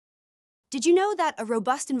Did you know that a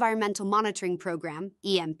robust environmental monitoring program,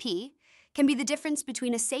 EMP, can be the difference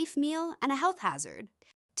between a safe meal and a health hazard?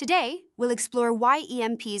 Today, we'll explore why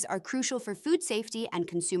EMPs are crucial for food safety and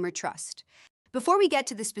consumer trust. Before we get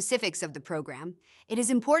to the specifics of the program, it is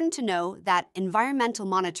important to know that environmental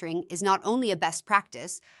monitoring is not only a best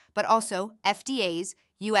practice, but also FDA's,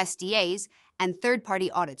 USDA's, and third-party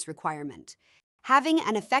audits requirement. Having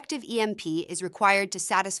an effective EMP is required to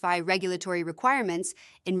satisfy regulatory requirements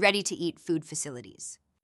in ready-to-eat food facilities.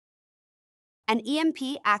 An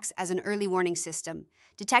EMP acts as an early warning system,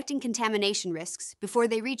 detecting contamination risks before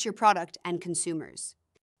they reach your product and consumers.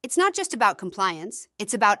 It's not just about compliance,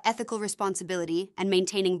 it's about ethical responsibility and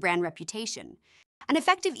maintaining brand reputation. An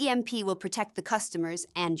effective EMP will protect the customers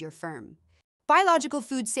and your firm. Biological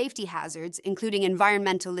food safety hazards, including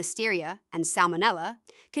environmental listeria and salmonella,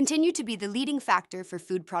 continue to be the leading factor for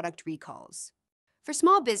food product recalls. For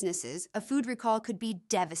small businesses, a food recall could be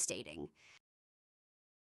devastating.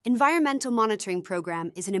 Environmental monitoring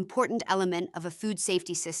program is an important element of a food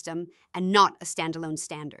safety system and not a standalone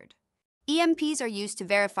standard. EMPs are used to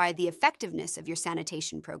verify the effectiveness of your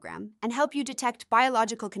sanitation program and help you detect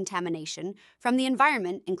biological contamination from the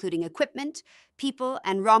environment, including equipment, people,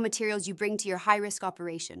 and raw materials you bring to your high-risk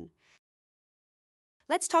operation.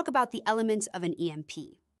 Let's talk about the elements of an EMP.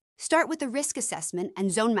 Start with a risk assessment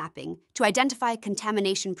and zone mapping to identify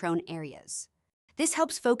contamination-prone areas. This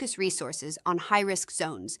helps focus resources on high-risk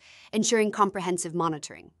zones, ensuring comprehensive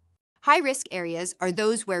monitoring. High-risk areas are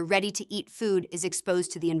those where ready-to-eat food is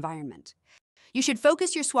exposed to the environment. You should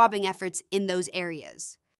focus your swabbing efforts in those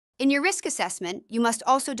areas. In your risk assessment, you must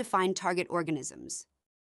also define target organisms.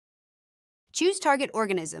 Choose target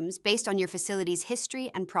organisms based on your facility's history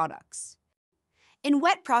and products. In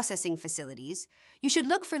wet processing facilities, you should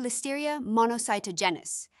look for Listeria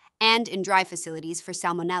monocytogenes, and in dry facilities for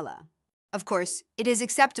Salmonella. Of course, it is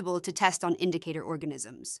acceptable to test on indicator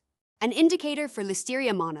organisms. An indicator for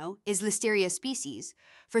Listeria mono is Listeria species.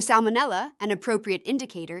 For Salmonella, an appropriate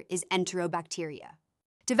indicator is Enterobacteria.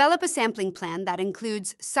 Develop a sampling plan that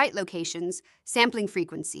includes site locations, sampling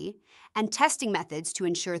frequency, and testing methods to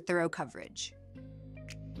ensure thorough coverage.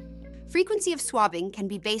 Frequency of swabbing can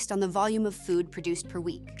be based on the volume of food produced per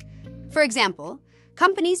week. For example,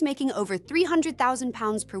 companies making over 300,000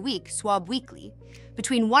 pounds per week swab weekly,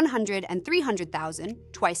 between 100 and 300,000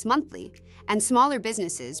 twice monthly, and smaller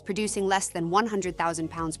businesses producing less than 100,000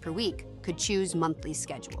 pounds per week could choose monthly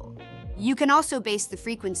schedule. You can also base the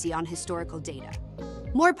frequency on historical data.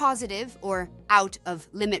 More positive or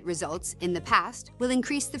out-of-limit results in the past will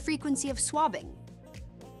increase the frequency of swabbing.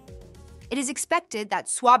 It is expected that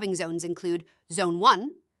swabbing zones include Zone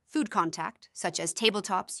 1, food contact, such as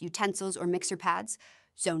tabletops, utensils, or mixer pads.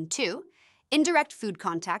 Zone 2, indirect food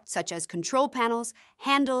contact, such as control panels,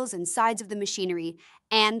 handles, and sides of the machinery.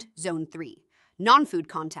 And Zone 3, non-food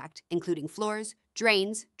contact, including floors,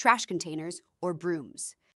 drains, trash containers, or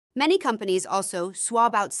brooms. Many companies also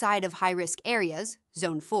swab outside of high-risk areas,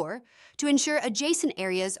 Zone 4, to ensure adjacent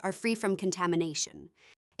areas are free from contamination.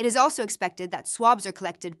 It is also expected that swabs are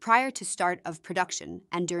collected prior to start of production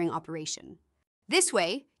and during operation. This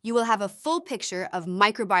way, you will have a full picture of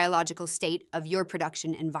microbiological state of your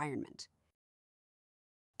production environment.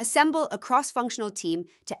 Assemble a cross-functional team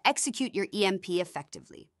to execute your EMP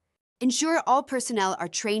effectively. Ensure all personnel are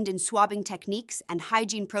trained in swabbing techniques and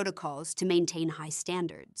hygiene protocols to maintain high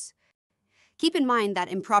standards. Keep in mind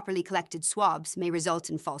that improperly collected swabs may result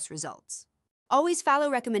in false results. Always follow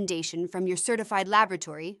recommendation from your certified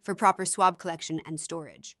laboratory for proper swab collection and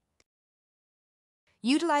storage.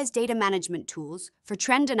 Utilize data management tools for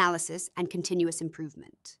trend analysis and continuous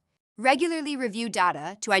improvement. Regularly review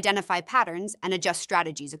data to identify patterns and adjust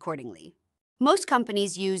strategies accordingly. Most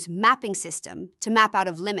companies use mapping system to map out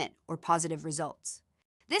of limit or positive results.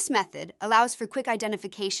 This method allows for quick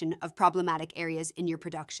identification of problematic areas in your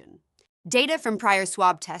production. Data from prior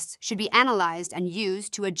swab tests should be analyzed and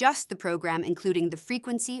used to adjust the program, including the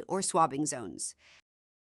frequency or swabbing zones.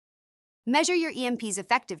 Measure your EMP's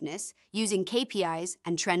effectiveness using KPIs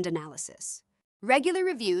and trend analysis. Regular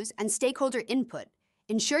reviews and stakeholder input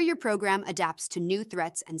ensure your program adapts to new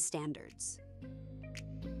threats and standards.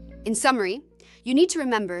 In summary, you need to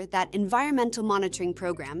remember that environmental monitoring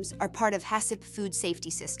programs are part of HACCP food safety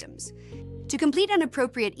systems. To complete an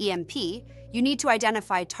appropriate EMP, you need to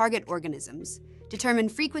identify target organisms, determine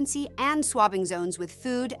frequency and swabbing zones with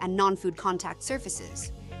food and non-food contact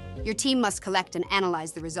surfaces. Your team must collect and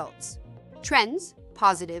analyze the results. Trends,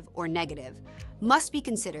 positive or negative, must be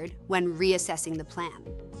considered when reassessing the plan.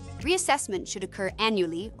 Reassessment should occur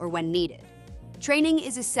annually or when needed. Training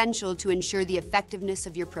is essential to ensure the effectiveness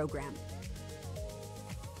of your program.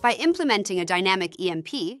 By implementing a dynamic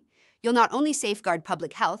EMP, You'll not only safeguard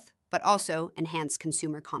public health, but also enhance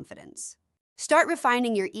consumer confidence. Start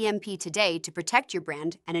refining your EMP today to protect your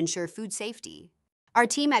brand and ensure food safety. Our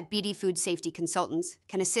team at BD Food Safety Consultants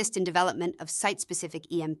can assist in development of site-specific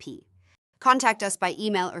EMP. Contact us by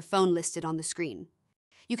email or phone listed on the screen.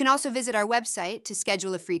 You can also visit our website to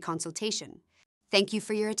schedule a free consultation. Thank you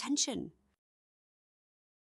for your attention.